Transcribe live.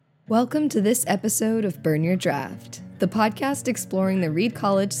Welcome to this episode of Burn Your Draft, the podcast exploring the Reed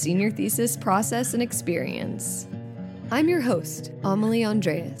College senior thesis process and experience. I'm your host, Amelie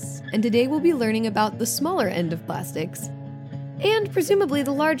Andreas, and today we'll be learning about the smaller end of plastics and presumably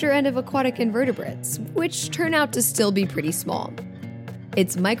the larger end of aquatic invertebrates, which turn out to still be pretty small.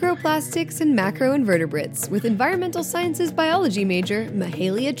 It's microplastics and macroinvertebrates with environmental sciences biology major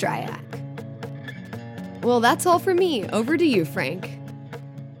Mahalia Dryak. Well, that's all for me. Over to you, Frank.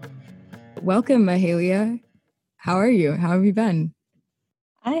 Welcome, Mahalia. How are you? How have you been?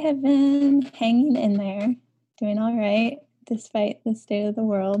 I have been hanging in there, doing all right, despite the state of the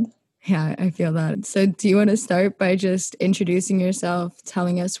world. Yeah, I feel that. So do you want to start by just introducing yourself,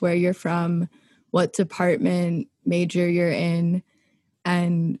 telling us where you're from, what department, major you're in,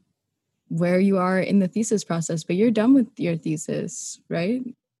 and where you are in the thesis process? But you're done with your thesis, right?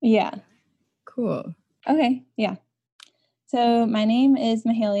 Yeah. Cool. Okay, yeah. So my name is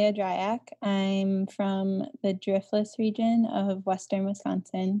Mahalia Dryak. I'm from the Driftless region of western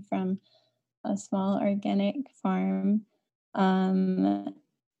Wisconsin, from a small organic farm. And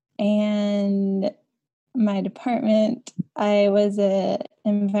my department, I was an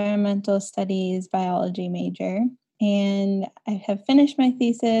environmental studies biology major, and I have finished my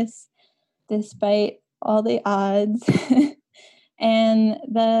thesis despite all the odds. And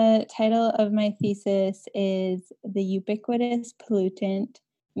the title of my thesis is The Ubiquitous Pollutant,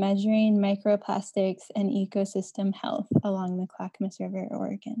 Measuring Microplastics and Ecosystem Health Along the Clackamas River,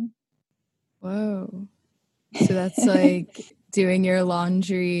 Oregon. Whoa. So that's like doing your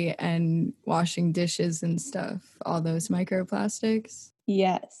laundry and washing dishes and stuff, all those microplastics?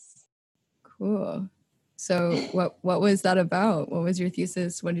 Yes. Cool. So what was that about? What was your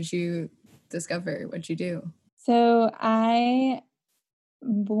thesis? What did you discover? What did you do? So I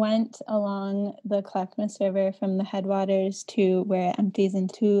went along the Clackamas River from the headwaters to where it empties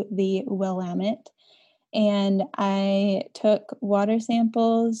into the Willamette. And I took water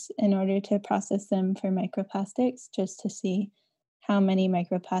samples in order to process them for microplastics, just to see how many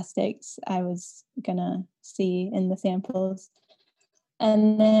microplastics I was going to see in the samples.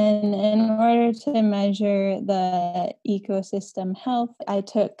 And then in order to measure the ecosystem health, I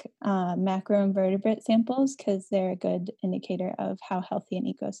took macroinvertebrate samples because they're a good indicator of how healthy an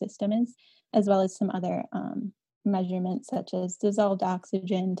ecosystem is, as well as some other measurements such as dissolved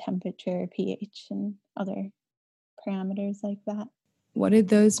oxygen, temperature, pH, and other parameters like that. What did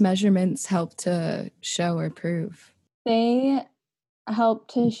those measurements help to show or prove? They help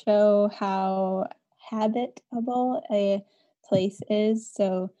to show how habitable a place is.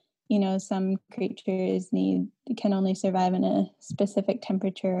 So, some creatures can only survive in a specific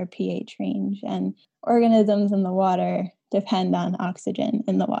temperature or pH range, and organisms in the water depend on oxygen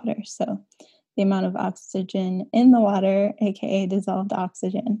in the water. So the amount of oxygen in the water, aka dissolved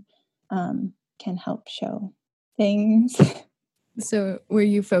oxygen, can help show things. So were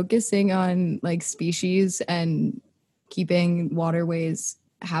you focusing on like species and keeping waterways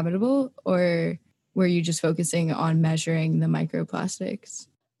habitable, or were you just focusing on measuring the microplastics?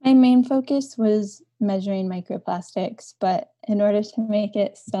 My main focus was measuring microplastics, but in order to make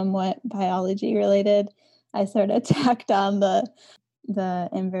it somewhat biology related, I sort of tacked on the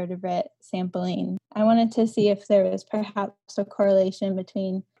invertebrate sampling. I wanted to see if there was perhaps a correlation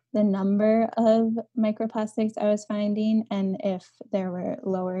between the number of microplastics I was finding and if there were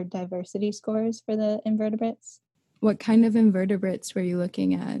lower diversity scores for the invertebrates. What kind of invertebrates were you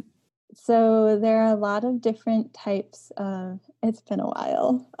looking at? So there are a lot of different types of, it's been a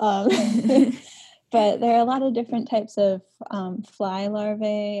while, but there are a lot of different types of fly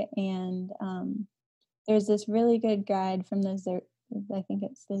larvae, and there's this really good guide from the I think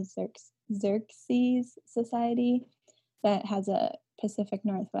it's the Xerces Society that has a Pacific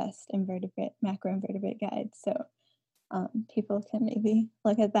Northwest macroinvertebrate guide. So people can maybe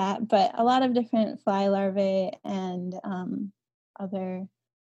look at that, but a lot of different fly larvae and other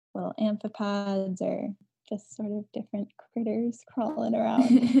little amphipods or just sort of different critters crawling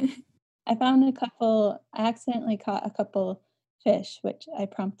around. I accidentally caught a couple fish, which I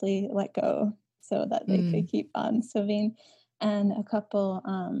promptly let go so that they could keep on swimming, and a couple,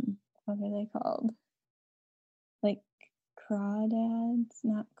 what are they called? Like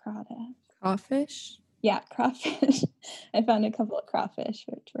not crawdads. Crawfish? Yeah, crawfish. I found a couple of crawfish,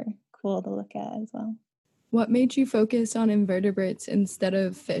 which were cool to look at as well. What made you focus on invertebrates instead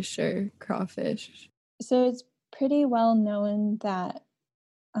of fish or crawfish? So it's pretty well known that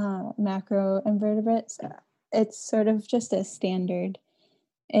macroinvertebrates, it's sort of just a standard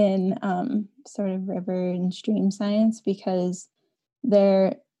in sort of river and stream science because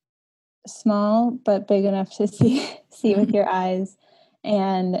they're small but big enough to see with your eyes,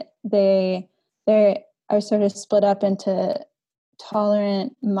 And they are sort of split up into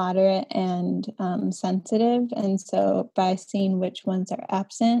tolerant, moderate, and sensitive. And so by seeing which ones are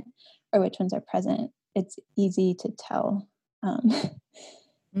absent or which ones are present, it's easy to tell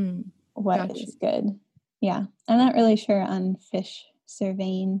what Gotcha. is good. Yeah. I'm not really sure on fish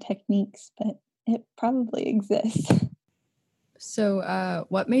surveying techniques, but it probably exists. So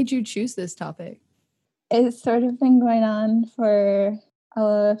what made you choose this topic? It's sort of been going on for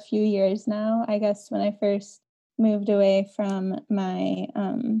a few years now. I guess when I first moved away from my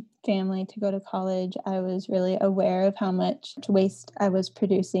family to go to college, I was really aware of how much waste I was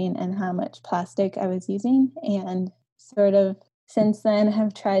producing and how much plastic I was using. And sort of since then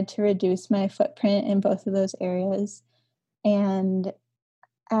have tried to reduce my footprint in both of those areas. And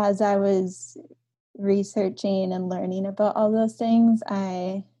as I was researching and learning about all those things,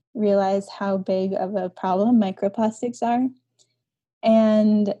 I realized how big of a problem microplastics are.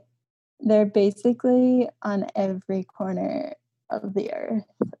 And they're basically on every corner of the earth.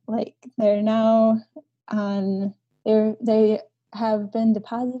 Like they're now they have been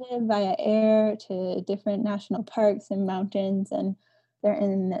deposited via air to different national parks and mountains, and they're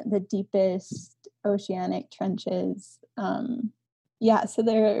in the deepest oceanic trenches. So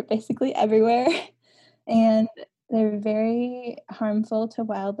they're basically everywhere. And they're very harmful to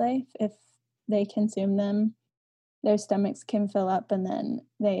wildlife if they consume them. Their stomachs can fill up and then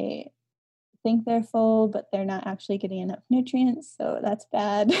they think they're full, but they're not actually getting enough nutrients, so that's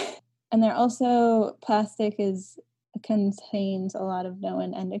bad. And plastic contains a lot of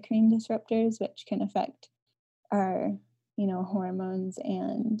known endocrine disruptors, which can affect our, hormones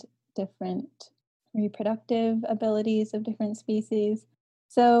and different reproductive abilities of different species.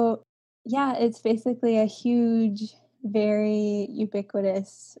 So yeah, it's basically a huge, very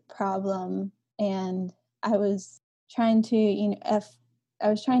ubiquitous problem. And I was trying to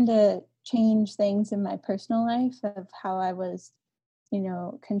change things in my personal life of how I was,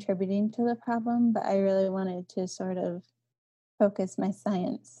 contributing to the problem, but I really wanted to sort of focus my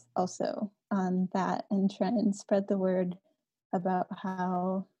science also on that and try and spread the word about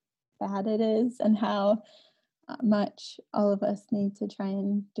how bad it is and how much all of us need to try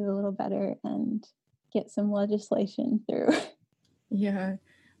and do a little better and get some legislation through. Yeah.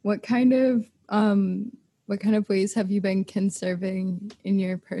 What kind of ways have you been conserving in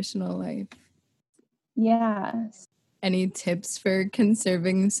your personal life? Yeah. Any tips for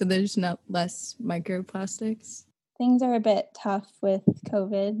conserving so there's not less microplastics? Things are a bit tough with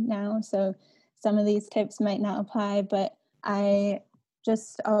COVID now, so some of these tips might not apply, but I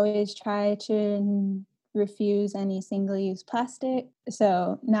just always try to refuse any single-use plastic.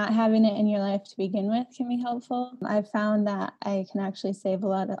 So not having it in your life to begin with can be helpful. I've found that I can actually save a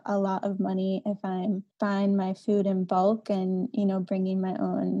lot of money if I'm buying my food in bulk and, bringing my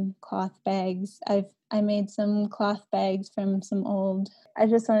own cloth bags. I made some cloth bags from some old. I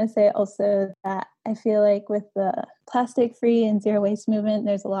just want to say also that I feel like with the plastic-free and zero waste movement,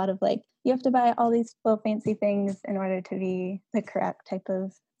 there's a lot of you have to buy all these little fancy things in order to be the correct type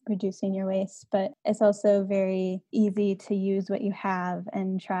of reducing your waste, but it's also very easy to use what you have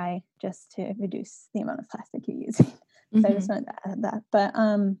and try just to reduce the amount of plastic you're using. So I just wanted to add that. But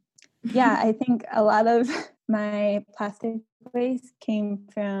I think a lot of my plastic waste came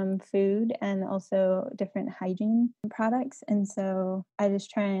from food and also different hygiene products. And so I just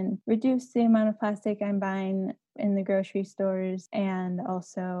try and reduce the amount of plastic I'm buying in the grocery stores. And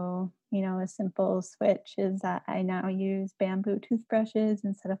also, a simple switch is that I now use bamboo toothbrushes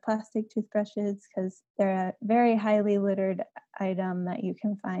instead of plastic toothbrushes because they're a very highly littered item that you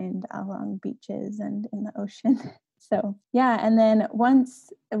can find along beaches and in the ocean. So yeah, and then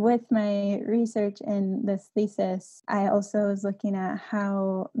once with my research in this thesis, I also was looking at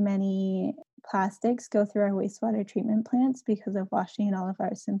how many plastics go through our wastewater treatment plants because of washing all of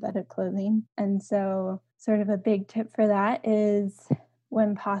our synthetic clothing. And so sort of a big tip for that is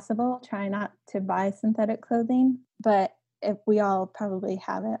when possible, try not to buy synthetic clothing, but if we all probably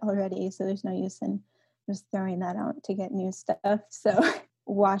have it already, so there's no use in just throwing that out to get new stuff. So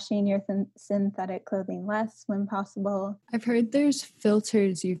washing your synthetic clothing less when possible. I've heard there's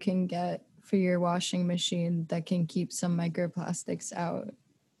filters you can get for your washing machine that can keep some microplastics out.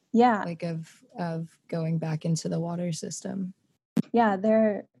 Yeah. Of going back into the water system. Yeah, there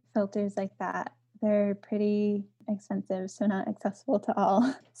are filters like that. They're pretty expensive, so not accessible to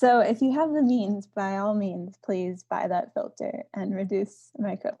all. So if you have the means, by all means, please buy that filter and reduce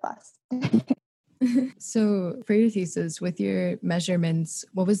microplastic. So for your thesis, with your measurements,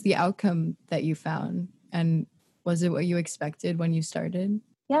 what was the outcome that you found? And was it what you expected when you started?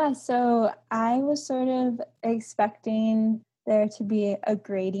 Yeah, so I was sort of expecting there to be a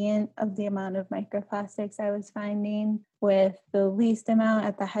gradient of the amount of microplastics I was finding, with the least amount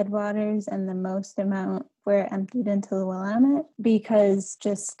at the headwaters and the most amount where it emptied into the Willamette, because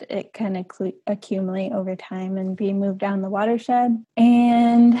just it can accumulate over time and be moved down the watershed.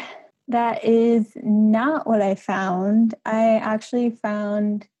 And that is not what I found. I actually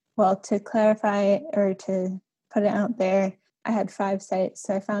found, well, to clarify or to put it out there, I had 5 sites.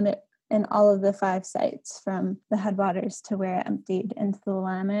 So I found it in all of the 5 sites from the headwaters to where it emptied into the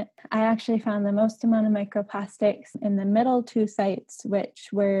Willamette. I actually found the most amount of microplastics in the middle 2 sites,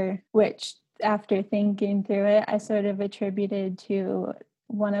 which after thinking through it, I sort of attributed to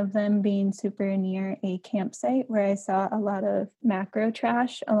one of them being super near a campsite where I saw a lot of macro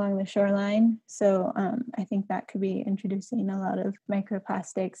trash along the shoreline. So I think that could be introducing a lot of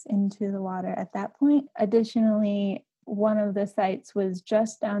microplastics into the water at that point. Additionally, one of the sites was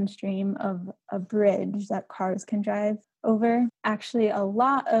just downstream of a bridge that cars can drive over. Actually, a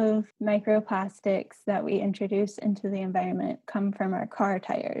lot of microplastics that we introduce into the environment come from our car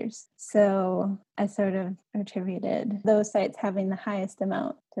tires. So I sort of attributed those sites having the highest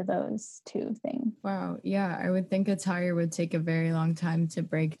amount to those 2 things. Wow. Yeah, I would think a tire would take a very long time to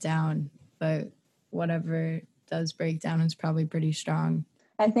break down, but whatever does break down is probably pretty strong.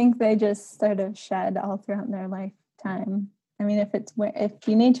 I think they just sort of shed all throughout their lifetime. I mean, if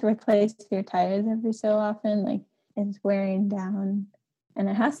you need to replace your tires every so often, like, it's wearing down and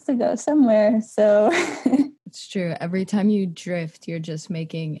it has to go somewhere. So it's true. Every time you drift, you're just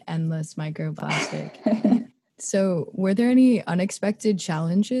making endless microplastic. So were there any unexpected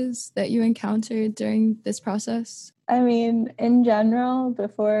challenges that you encountered during this process? I mean, in general,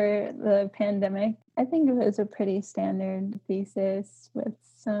 before the pandemic, I think it was a pretty standard thesis with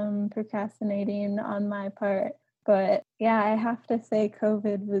some procrastinating on my part. But yeah, I have to say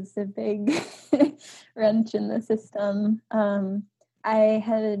COVID was a big wrench in the system. I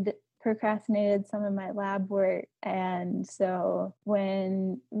had procrastinated some of my lab work, and so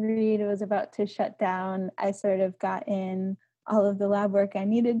when Reed was about to shut down, I sort of got in all of the lab work I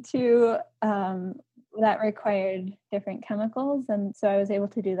needed to. That required different chemicals, and so I was able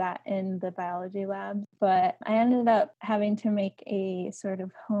to do that in the biology lab. But I ended up having to make a sort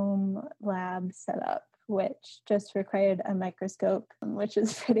of home lab setup, which just required a microscope, which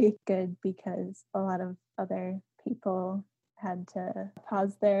is pretty good because a lot of other people had to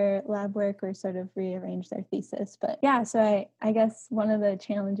pause their lab work or sort of rearrange their thesis. But yeah, so I guess one of the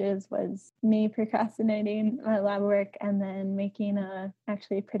challenges was me procrastinating my lab work and then making a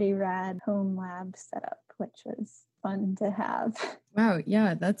actually pretty rad home lab setup, which was fun to have. Wow,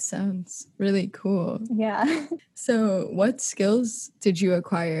 yeah, that sounds really cool. Yeah. So what skills did you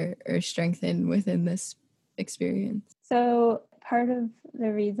acquire or strengthen within this experience? So part of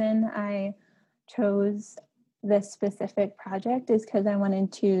the reason I chose this specific project is because I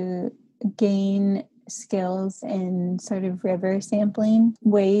wanted to gain skills in sort of river sampling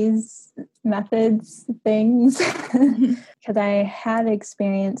ways, methods, things, because I had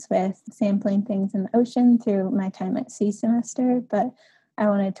experience with sampling things in the ocean through my time at sea semester, but I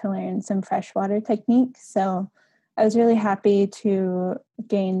wanted to learn some freshwater techniques. So I was really happy to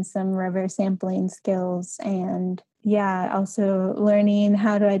gain some river sampling skills, and also learning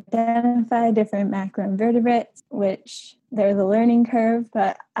how to identify different macroinvertebrates, which there's a learning curve,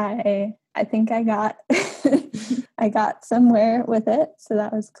 but I think I got I got somewhere with it, so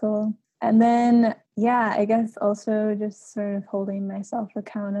that was cool. And then I guess also just sort of holding myself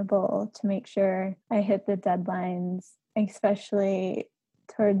accountable to make sure I hit the deadlines, especially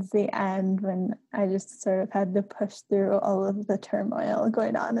towards the end when I just sort of had to push through all of the turmoil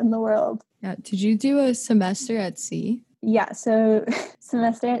going on in the world. Yeah. Did you do a semester at sea? Yeah, so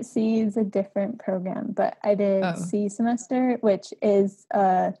semester at sea is a different program, but I did sea semester, which is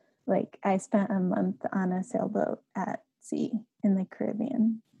I spent a month on a sailboat at sea in the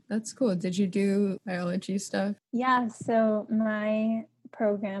Caribbean. That's cool. Did you do biology stuff? Yeah, so my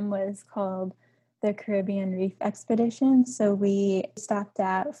program was called the Caribbean Reef Expedition. So we stopped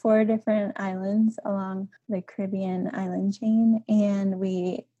at 4 different islands along the Caribbean island chain, and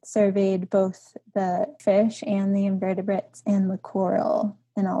we surveyed both the fish and the invertebrates and the coral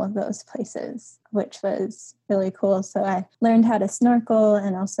in all of those places, which was really cool. So I learned how to snorkel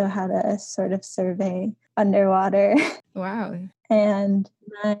and also how to sort of survey underwater. Wow. And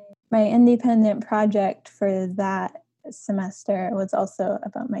my independent project for that semester was also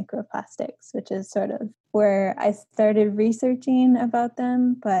about microplastics, which is sort of where I started researching about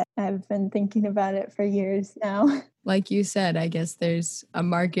them, but I've been thinking about it for years now. Like you said, I guess there's a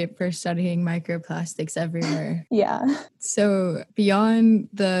market for studying microplastics everywhere. Yeah. So beyond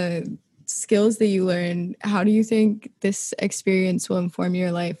the skills that you learned, how do you think this experience will inform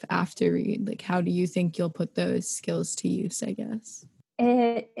your life after Reed? Like, how do you think you'll put those skills to use, I guess?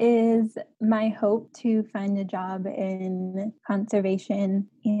 It is my hope to find a job in conservation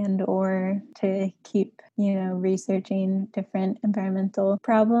and or to keep, researching different environmental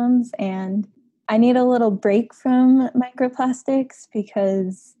problems. And I need a little break from microplastics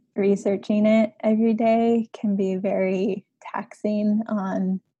because researching it every day can be very taxing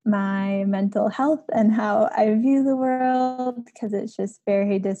on my mental health and how I view the world, because it's just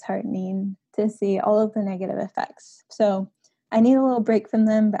very disheartening to see all of the negative effects. So I need a little break from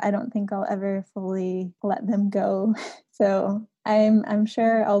them, but I don't think I'll ever fully let them go. So I'm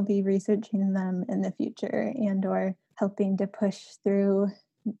sure I'll be researching them in the future and or helping to push through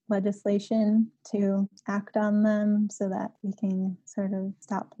legislation to act on them so that we can sort of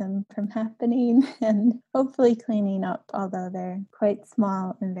stop them from happening and hopefully cleaning up, although they're quite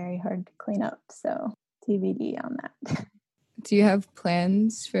small and very hard to clean up. So TBD on that. Do you have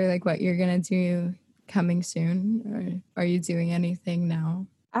plans for like what you're going to do coming soon, or are you doing anything now?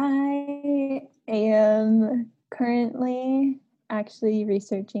 I am currently actually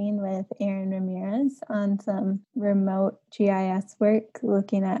researching with Aaron Ramirez on some remote GIS work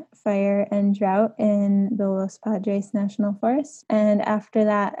looking at fire and drought in the Los Padres National Forest. And after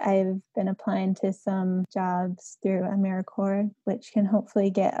that, I've been applying to some jobs through AmeriCorps, which can hopefully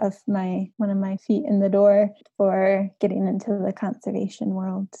get one of my feet in the door for getting into the conservation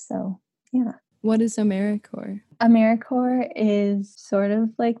world. So, yeah. What is AmeriCorps? AmeriCorps is sort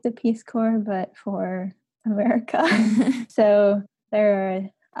of like the Peace Corps, but for America. So there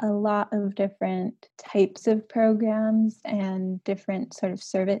are a lot of different types of programs and different sort of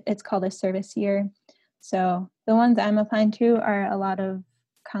service. It's called a service year. So the ones I'm applying to are a lot of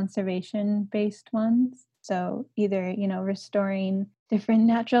conservation-based ones. So either, restoring different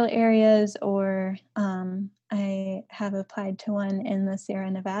natural areas, or I have applied to one in the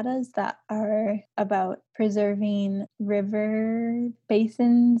Sierra Nevadas that are about preserving river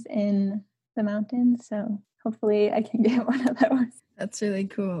basins in the mountains. So hopefully I can get one of those. That's really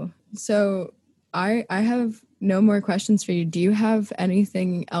cool. So I have no more questions for you. Do you have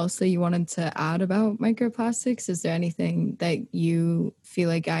anything else that you wanted to add about microplastics? Is there anything that you feel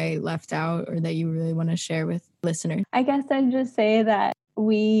like I left out or that you really want to share with listeners? I guess I'd just say that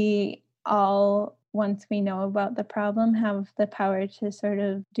we all, once we know about the problem, have the power to sort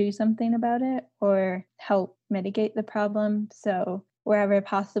of do something about it or help mitigate the problem. So wherever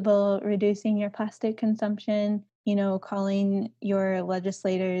possible, reducing your plastic consumption, calling your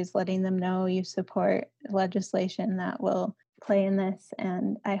legislators, letting them know you support legislation that will play in this.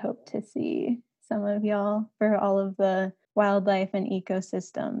 And I hope to see some of y'all for all of the wildlife and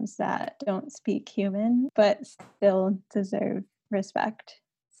ecosystems that don't speak human, but still deserve respect.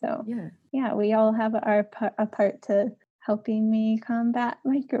 So yeah, we all have a part to helping me combat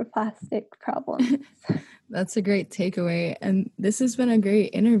microplastic problems. That's a great takeaway. And this has been a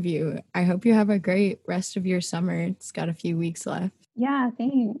great interview. I hope you have a great rest of your summer. It's got a few weeks left. Yeah,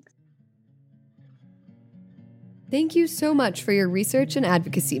 thanks. Thank you so much for your research and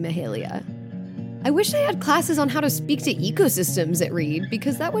advocacy, Mahalia. I wish I had classes on how to speak to ecosystems at Reed,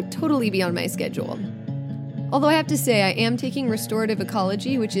 because that would totally be on my schedule. Although I have to say, I am taking restorative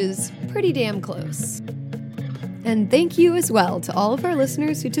ecology, which is pretty damn close. And thank you as well to all of our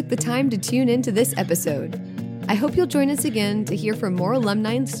listeners who took the time to tune into this episode. I hope you'll join us again to hear from more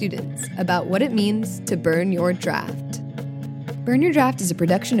alumni and students about what it means to burn your draft. Burn Your Draft is a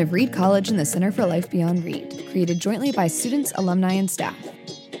production of Reed College and the Center for Life Beyond Reed, created jointly by students, alumni, and staff.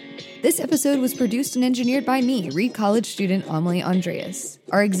 This episode was produced and engineered by me, Reed College student Amelie Andreas.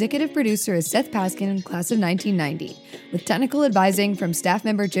 Our executive producer is Seth Paskin, class of 1990, with technical advising from staff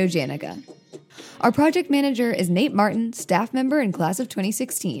member Joe Janica. Our project manager is Nate Martin, staff member and class of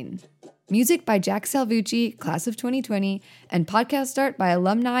 2016. Music by Jack Salvucci, class of 2020, and podcast art by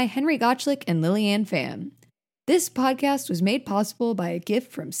alumni Henry Gottschlick and Lillianne Pham. This podcast was made possible by a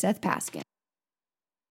gift from Seth Paskin.